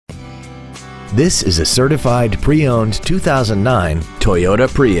This is a certified pre-owned 2009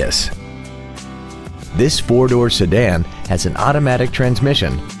 Toyota Prius. This four-door sedan has an automatic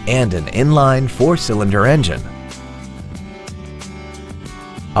transmission and an inline four-cylinder engine.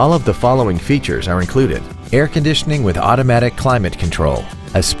 All of the following features are included: air conditioning with automatic climate control,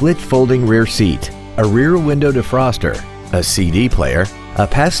 a split folding rear seat, a rear window defroster, a CD player, a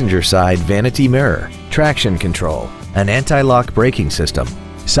passenger side vanity mirror, traction control, an anti-lock braking system,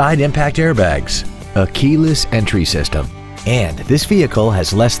 side impact airbags, a keyless entry system, and this vehicle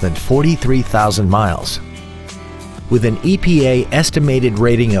has less than 43,000 miles. With an EPA estimated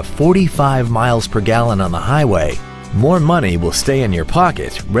rating of 45 miles per gallon on the highway, more money will stay in your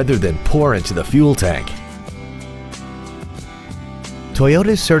pocket rather than pour into the fuel tank.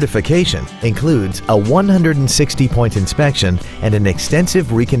 Toyota's certification includes a 160-point inspection and an extensive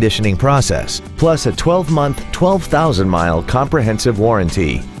reconditioning process, plus a 12-month, 12,000-mile comprehensive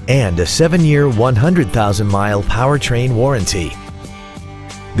warranty and a 7-year, 100,000-mile powertrain warranty.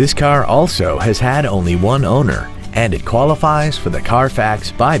 This car also has had only one owner, and it qualifies for the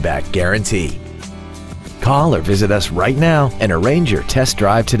Carfax buyback guarantee. Call or visit us right now and arrange your test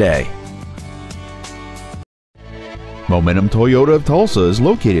drive today. Momentum Toyota of Tulsa is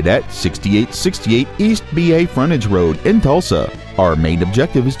located at 6868 East B.A. Frontage Road in Tulsa. Our main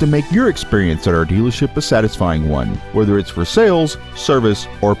objective is to make your experience at our dealership a satisfying one, whether it's for sales, service,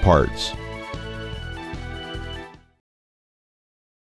 or parts.